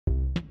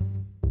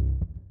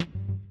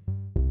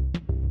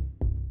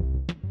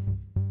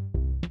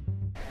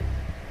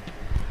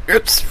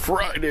It's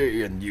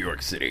Friday in New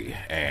York City,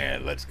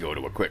 and let's go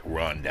to a quick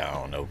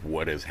rundown of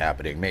what is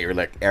happening.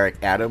 Mayor-elect Eric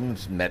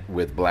Adams met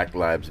with Black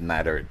Lives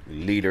Matter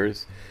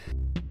leaders.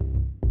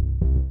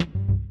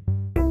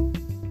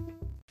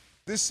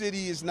 This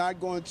city is not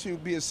going to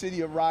be a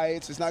city of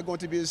riots. It's not going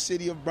to be a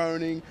city of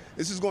burning.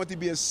 This is going to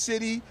be a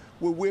city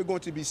where we're going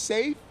to be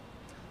safe.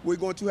 We're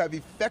going to have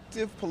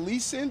effective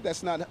policing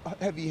that's not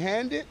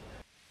heavy-handed.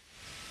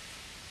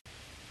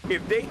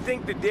 If they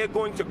think that they're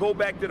going to go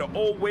back to the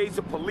old ways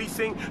of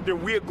policing,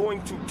 then we're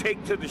going to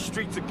take to the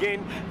streets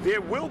again. There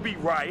will be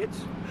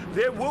riots,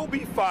 there will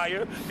be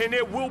fire, and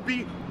there will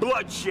be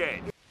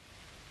bloodshed.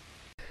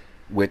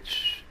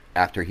 Which,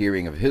 after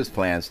hearing of his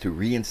plans to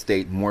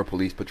reinstate more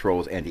police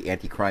patrols and the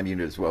anti-crime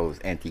unit as well as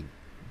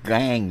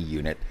anti-gang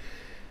unit,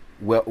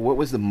 well, what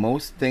was the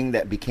most thing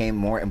that became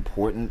more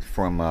important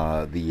from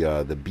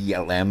the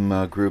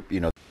BLM group?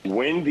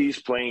 When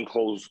these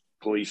plainclothes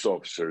police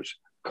officers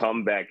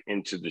come back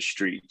into the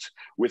streets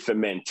with the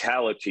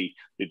mentality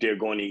that they're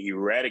going to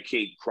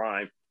eradicate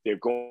crime, they're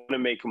going to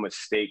make a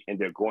mistake, and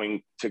they're going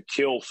to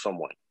kill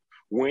someone.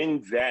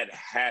 When that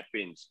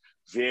happens,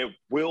 there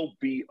will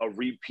be a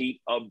repeat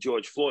of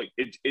George Floyd.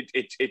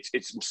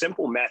 It's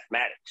simple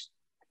mathematics.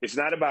 It's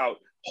not about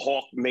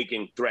Hawk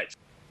making threats.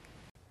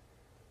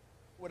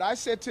 What I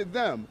said to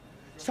them,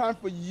 it's time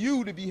for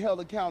you to be held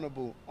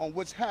accountable on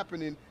what's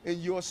happening in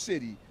your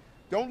city.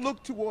 Don't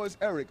look towards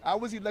Eric. I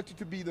was elected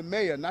to be the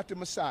mayor, not the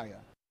Messiah.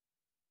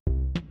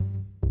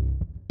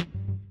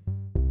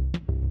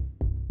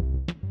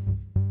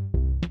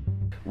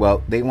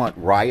 Well, they want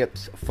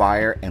riots,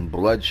 fire, and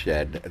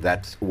bloodshed.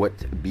 That's what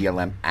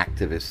BLM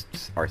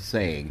activists are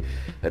saying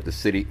that the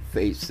city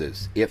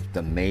faces if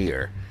the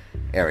mayor,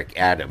 Eric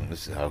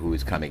Adams, who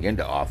is coming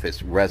into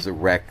office,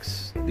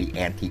 resurrects the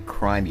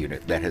anti-crime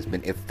unit that has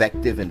been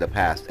effective in the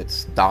past at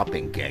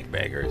stopping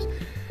gangbangers.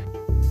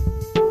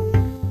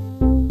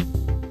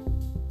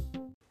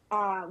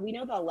 We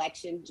know the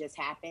election just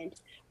happened.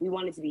 We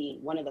wanted to be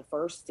one of the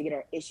first to get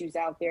our issues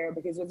out there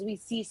because as we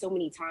see so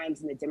many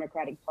times in the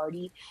Democratic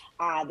Party,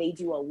 they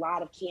do a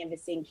lot of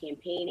canvassing,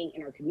 campaigning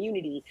in our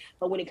community.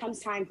 But when it comes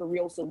time for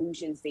real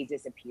solutions, they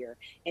disappear.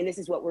 And this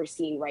is what we're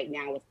seeing right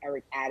now with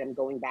Eric Adams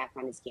going back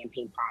on his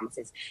campaign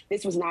promises.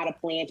 This was not a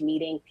planned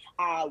meeting.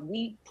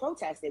 We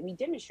protested, we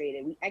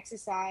demonstrated, we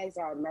exercised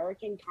our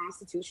American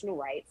constitutional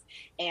rights,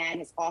 and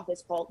his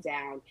office called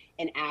down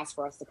and asked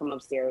for us to come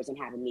upstairs and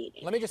have a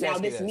meeting. Let me just now,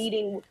 ask this you this.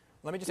 meeting.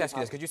 Let me just ask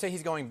you this, because you say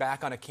he's going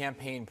back on a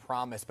campaign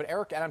promise, but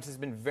Eric Adams has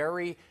been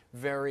very,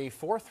 very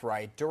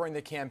forthright during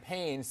the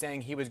campaign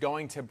saying he was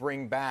going to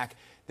bring back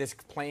this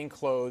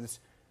plainclothes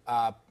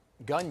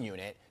gun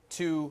unit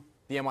to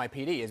the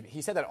NYPD.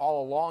 He said that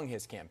all along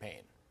his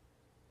campaign.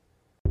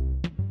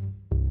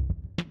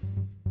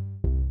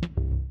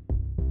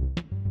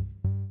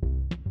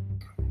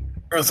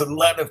 There's a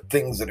lot of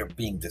things that are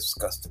being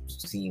discussed that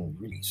seem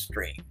really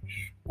strange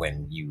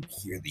when you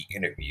hear the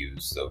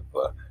interviews of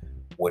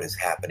what is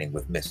happening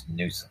with Miss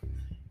Newsom.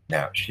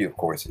 Now, she, of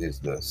course, is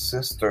the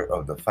sister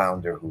of the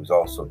founder, who's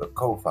also the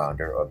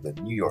co-founder of the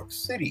New York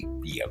City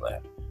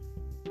BLM,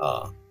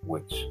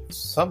 which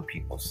some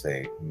people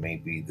say may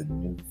be the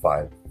new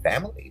five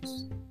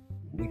families.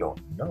 We don't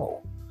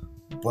know.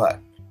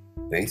 But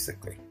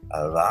basically,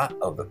 a lot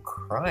of the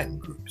crime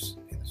groups,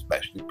 and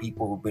especially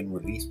people who've been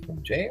released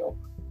from jail,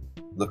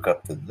 look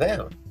up to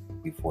them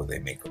before they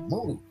make a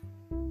move.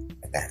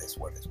 And that is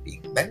what is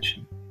being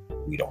mentioned.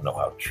 We don't know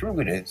how true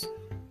it is,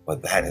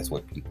 but that is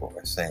what people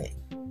are saying.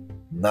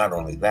 Not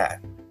only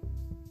that,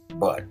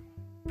 but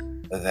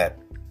that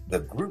the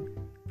group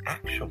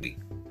actually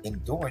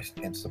endorsed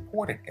and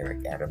supported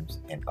Eric Adams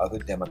and other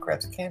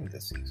Democrats'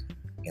 candidacies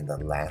in the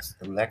last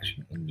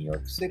election in New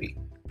York City.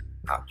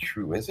 How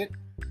true is it?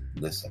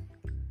 Listen,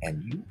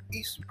 and you'd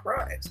be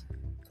surprised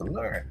to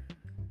learn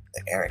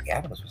that Eric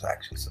Adams was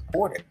actually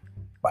supported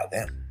by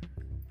them.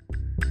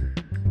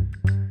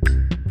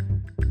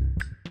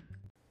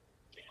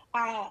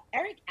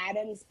 Eric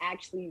Adams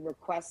actually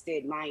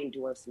requested my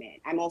endorsement.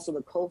 I'm also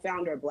the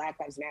co-founder of Black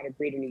Lives Matter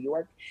Greater New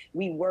York.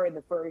 We were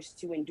the first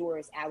to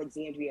endorse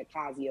Alexandria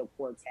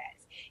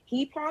Ocasio-Cortez.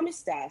 He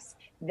promised us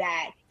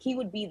that he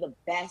would be the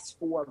best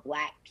for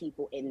Black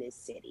people in this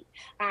city.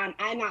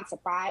 I'm not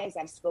surprised.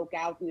 I've spoke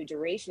out through the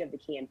duration of the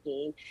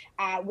campaign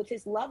with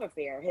his love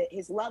affair,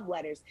 his love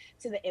letters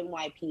to the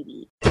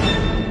NYPD.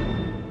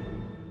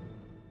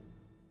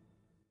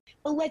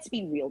 But let's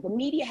be real, the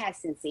media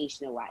has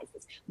sensationalized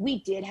this.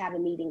 We did have a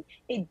meeting.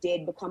 It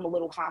did become a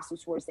little hostile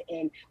towards the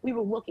end. We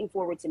were looking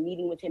forward to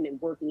meeting with him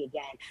and working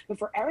again. But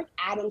for Eric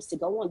Adams to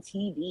go on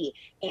TV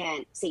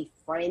and say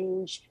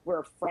fringe,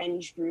 we're a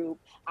fringe group,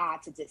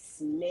 to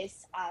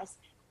dismiss us,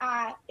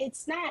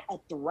 it's not a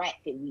threat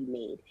that we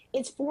made.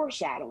 It's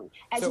foreshadowing.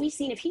 As we've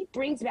seen, if he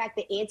brings back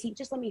the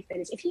just let me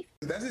finish.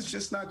 That is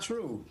just not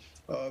true,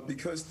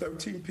 because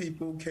 13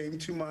 people came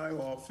to my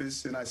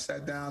office and I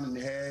sat down and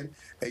had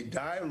a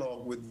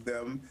dialogue with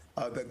them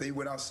that they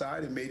went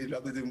outside and made it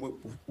other than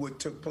what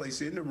took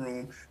place in the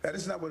room. That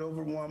is not what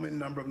overwhelming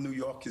number of New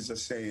Yorkers are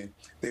saying.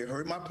 They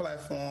heard my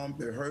platform,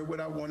 they heard what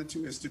I wanted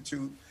to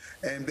institute,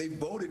 and they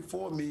voted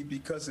for me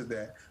because of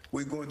that.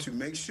 We're going to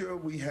make sure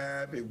we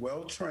have a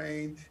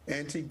well-trained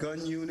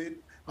anti-gun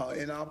unit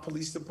in our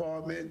police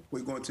department.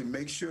 We're going to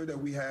make sure that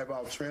we have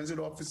our transit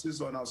officers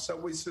on our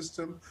subway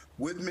system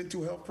with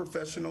mental health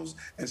professionals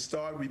and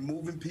start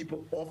removing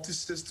people off the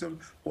system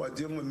who are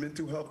dealing with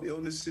mental health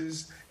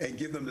illnesses and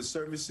give them the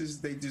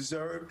services they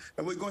deserve.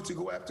 And we're going to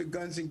go after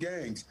guns and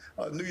gangs.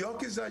 New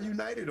Yorkers are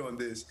united on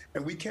this,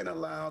 and we can't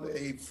allow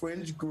a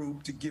fringe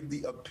group to give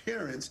the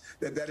appearance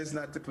that that is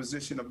not the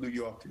position of New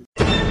Yorkers.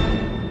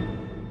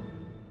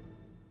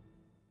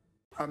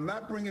 I'm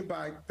not bringing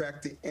back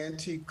the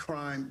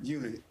anti-crime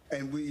unit.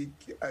 And we,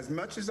 as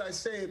much as I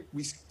say it,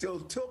 we still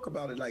talk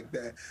about it like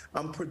that.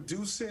 I'm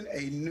producing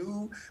a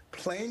new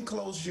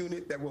plainclothes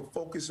unit that will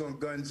focus on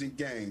guns and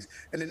gangs.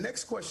 And the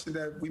next question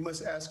that we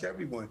must ask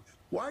everyone,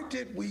 why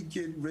did we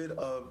get rid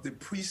of the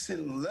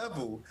precinct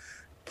level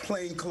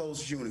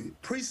plainclothes unit,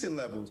 precinct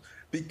levels?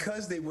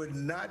 Because they were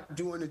not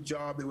doing the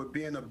job, they were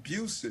being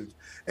abusive.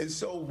 And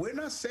so we're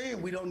not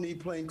saying we don't need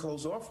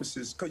plainclothes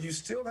officers, because you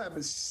still have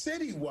a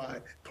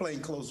citywide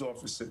plainclothes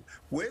officer.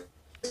 We're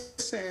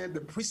saying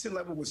the precinct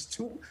level was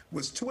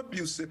too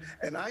abusive,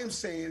 and I am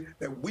saying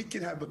that we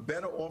can have a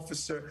better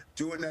officer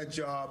doing that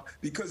job,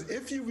 because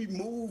if you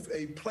remove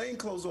a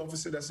plainclothes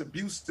officer that's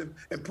abusive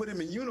and put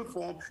him in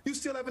uniform, you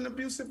still have an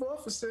abusive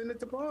officer in the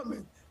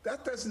department.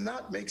 That does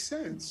not make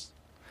sense.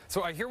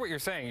 So I hear what you're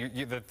saying,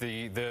 that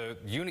the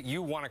unit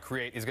you want to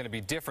create is going to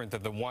be different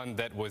than the one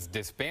that was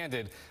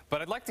disbanded,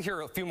 but I'd like to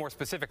hear a few more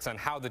specifics on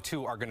how the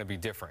two are going to be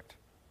different.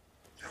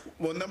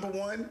 Well, number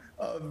one,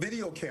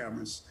 video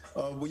cameras.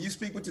 When you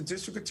speak with the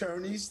district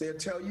attorneys, they'll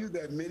tell you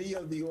that many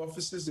of the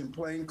officers in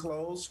plain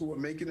clothes who were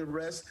making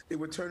arrests, they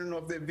were turning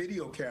off their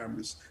video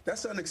cameras.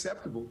 That's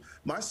unacceptable.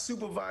 My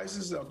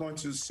supervisors are going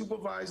to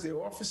supervise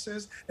their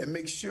officers and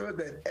make sure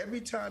that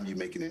every time you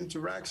make an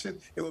interaction,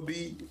 it will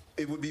be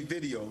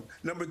video.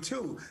 Number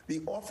two,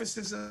 the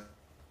officers are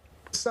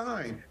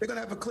sign. They're going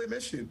to have a clear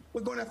mission.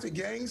 We're going after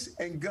gangs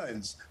and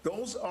guns.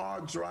 Those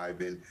are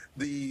driving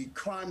the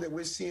crime that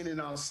we're seeing in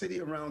our city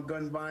around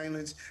gun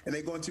violence, and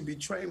they're going to be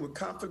trained with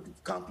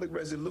conflict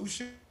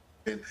resolution.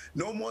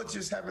 No more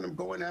just having them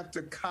going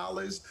after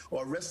collars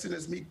or arresting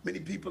as many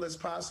people as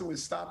possible and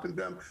stopping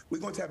them. We're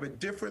going to have a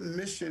different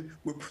mission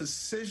with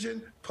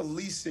precision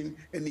policing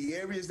in the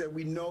areas that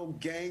we know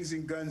gangs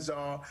and guns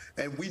are,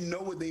 and we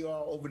know where they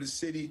are over the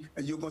city,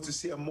 and you're going to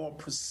see a more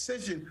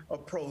precision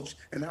approach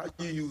and how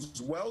you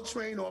use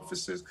well-trained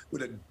officers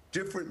with a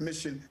different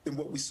mission than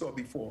what we saw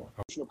before.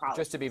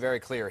 Just to be very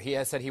clear, he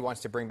has said he wants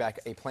to bring back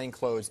a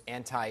plainclothes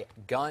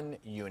anti-gun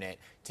unit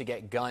to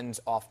get guns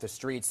off the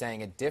street,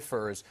 saying it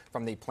differs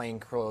from the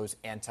plainclothes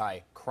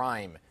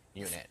anti-crime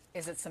unit.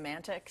 Is it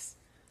semantics?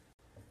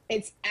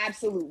 It's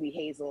absolutely,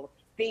 Hazel.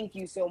 Thank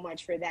you so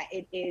much for that.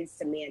 It is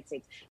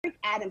semantics. Eric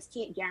Adams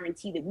can't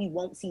guarantee that we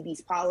won't see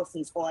these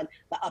policies on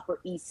the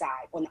Upper East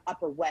Side, on the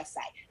Upper West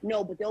Side.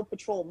 No, but they'll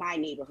patrol my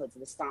neighborhoods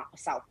in the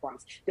South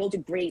Bronx. They'll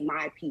degrade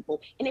my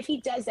people. And if he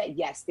does that,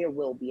 yes, there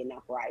will be an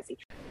uprising.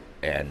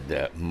 And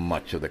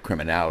much of the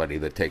criminality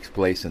that takes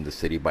place in the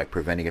city by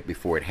preventing it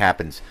before it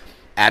happens.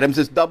 Adams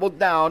has doubled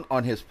down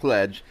on his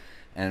pledge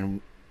and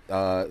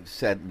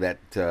said that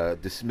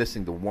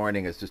dismissing the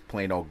warning is just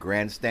plain old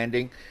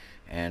grandstanding,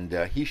 and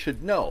he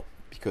should know,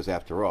 because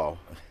after all,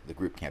 the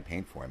group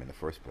campaigned for him in the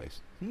first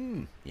place.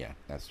 Yeah,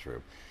 that's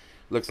true.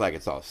 Looks like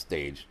it's all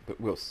staged, but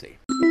we'll see.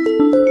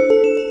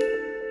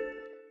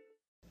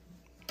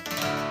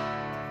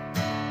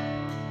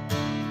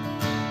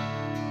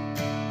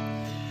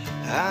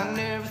 I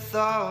never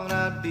thought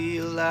I'd be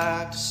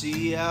alive to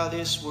see how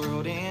this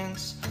world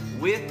ends.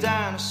 With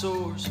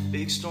dinosaurs,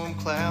 big storm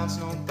clouds,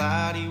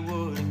 nobody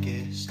would have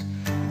guessed.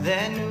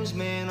 That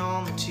newsman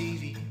on the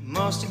TV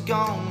must have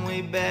gone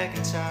way back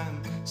in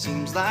time.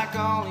 Seems like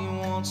all he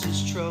wants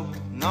is trouble,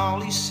 and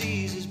all he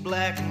sees is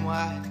black and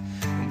white.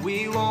 And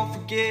we won't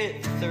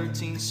forget the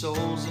 13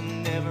 souls that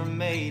never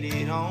made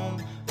it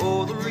home,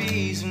 or the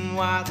reason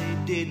why they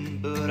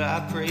didn't, but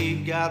I pray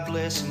God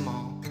bless them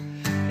all.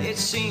 It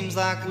seems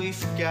like we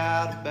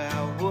forgot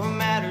about what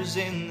matters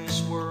in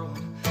this world,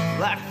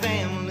 like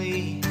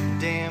family,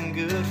 damn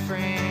good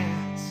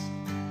friends.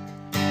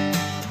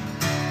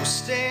 We'll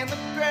stand the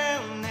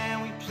ground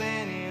now, we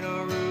planted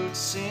our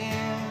roots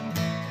in,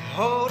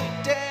 hold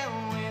it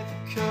down with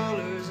the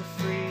colors of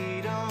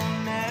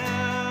freedom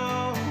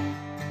now.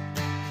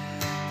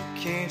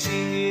 Can't you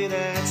hear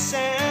that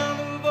sound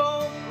of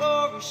old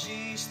glory?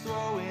 She's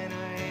throwing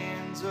her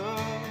hands up,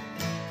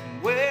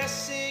 and we're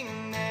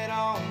singing that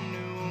all new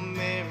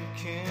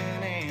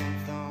American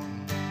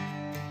anthem.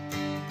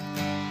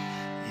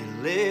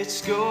 Yeah,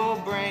 let's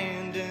go,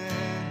 Brandon.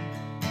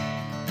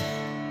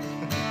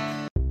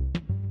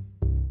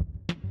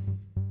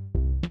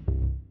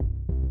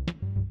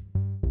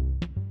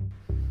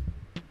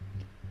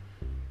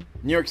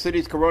 New York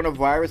City's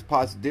coronavirus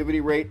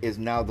positivity rate is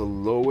now the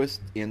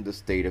lowest in the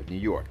state of New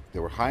York.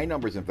 There were high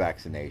numbers in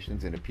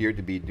vaccinations and appeared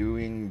to be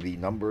doing the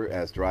number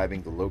as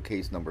driving the low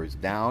case numbers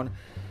down.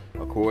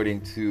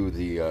 According to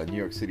the New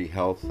York City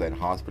Health and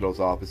Hospitals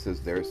offices,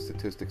 their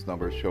statistics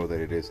numbers show that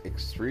it is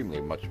extremely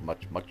much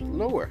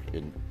lower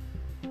in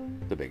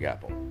the Big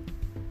Apple.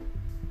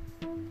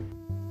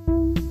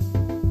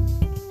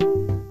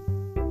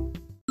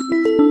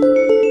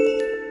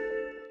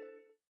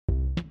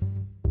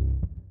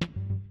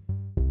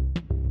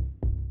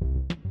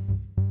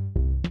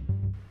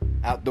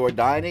 Outdoor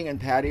dining and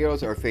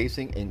patios are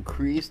facing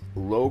increased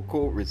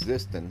local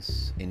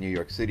resistance in New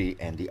York City,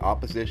 and the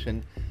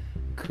opposition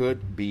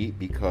could be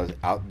because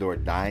outdoor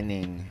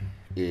dining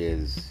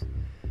is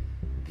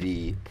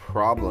the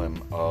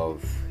problem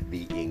of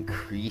the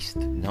increased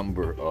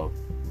number of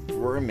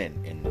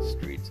vermin in the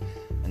streets.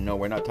 And no,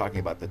 we're not talking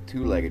about the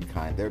two-legged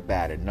kind, they're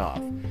bad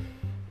enough.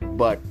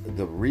 But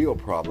the real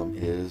problem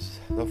is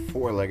the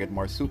four-legged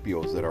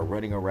marsupials that are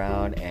running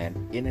around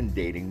and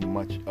inundating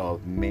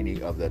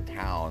many of the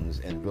towns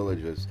and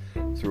villages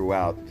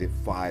throughout the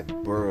 5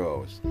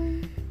 boroughs.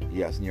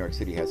 Yes, New York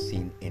City has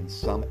seen in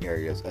some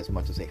areas as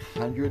much as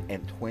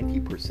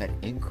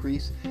 120%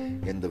 increase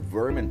in the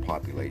vermin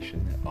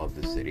population of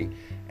the city,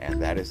 and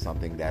that is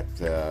something that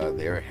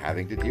they're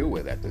having to deal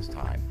with at this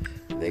time.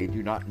 They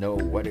do not know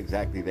what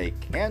exactly they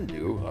can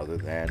do other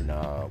than,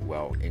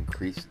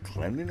 increase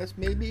cleanliness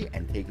maybe,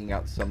 and taking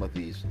out some of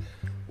these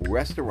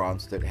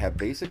restaurants that have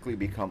basically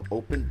become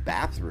open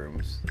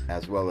bathrooms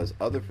as well as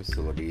other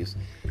facilities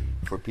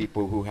for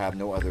people who have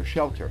no other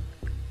shelter.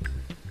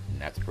 And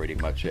that's pretty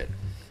much it.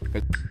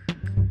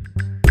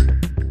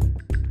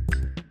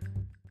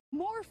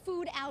 More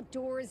food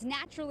outdoors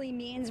naturally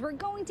means we're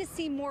going to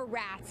see more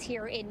rats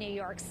here in New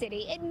York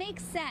City. It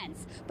makes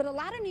sense, but a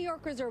lot of New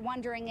Yorkers are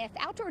wondering if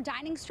outdoor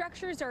dining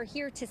structures are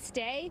here to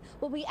stay.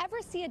 Will we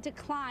ever see a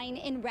decline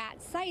in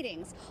rat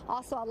sightings?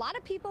 Also, a lot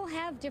of people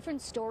have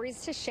different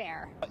stories to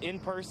share. In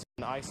person,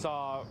 I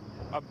saw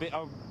a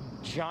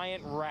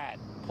giant rat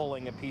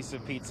pulling a piece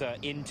of pizza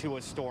into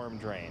a storm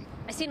drain.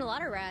 I've seen a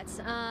lot of rats,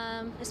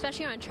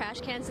 especially on trash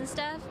cans and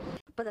stuff.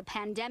 But the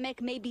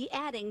pandemic may be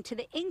adding to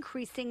the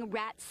increasing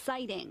rat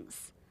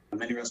sightings.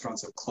 Many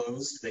restaurants have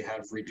closed. They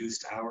have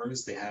reduced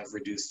hours. They have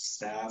reduced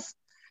staff.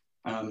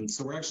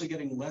 So we're actually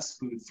getting less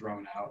food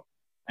thrown out.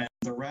 And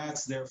the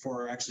rats,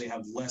 therefore, actually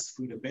have less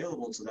food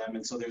available to them.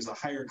 And so there's a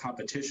higher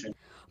competition.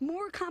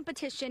 More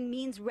competition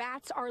means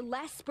rats are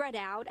less spread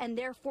out and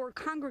therefore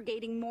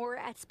congregating more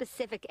at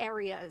specific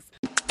areas.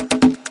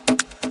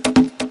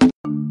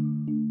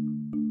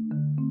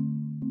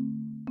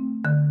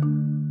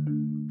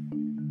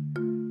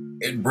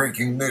 In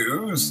breaking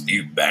news,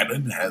 Steve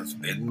Bannon has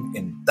been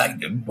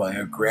indicted by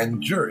a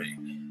grand jury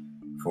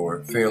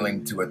for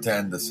failing to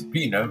attend the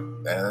subpoena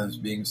as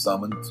being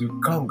summoned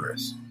to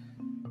Congress.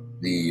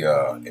 The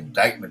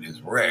indictment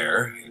is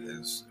rare. It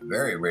is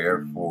very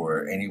rare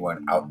for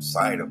anyone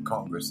outside of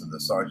Congress and the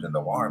Sergeant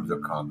of Arms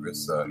of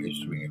Congress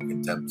issuing a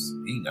contempt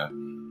subpoena.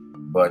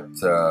 But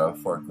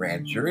for a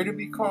grand jury to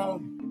be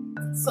called,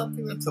 it's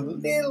something that's a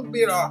little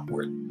bit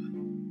awkward.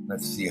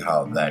 Let's see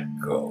how that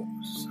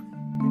goes.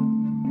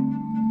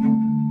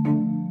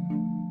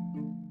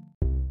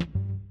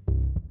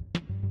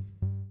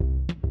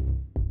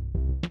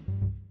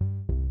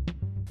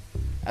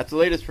 That's the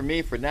latest for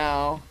me for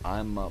now.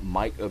 I'm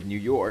Mike of New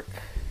York,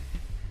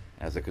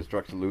 as the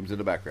construction looms in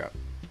the background.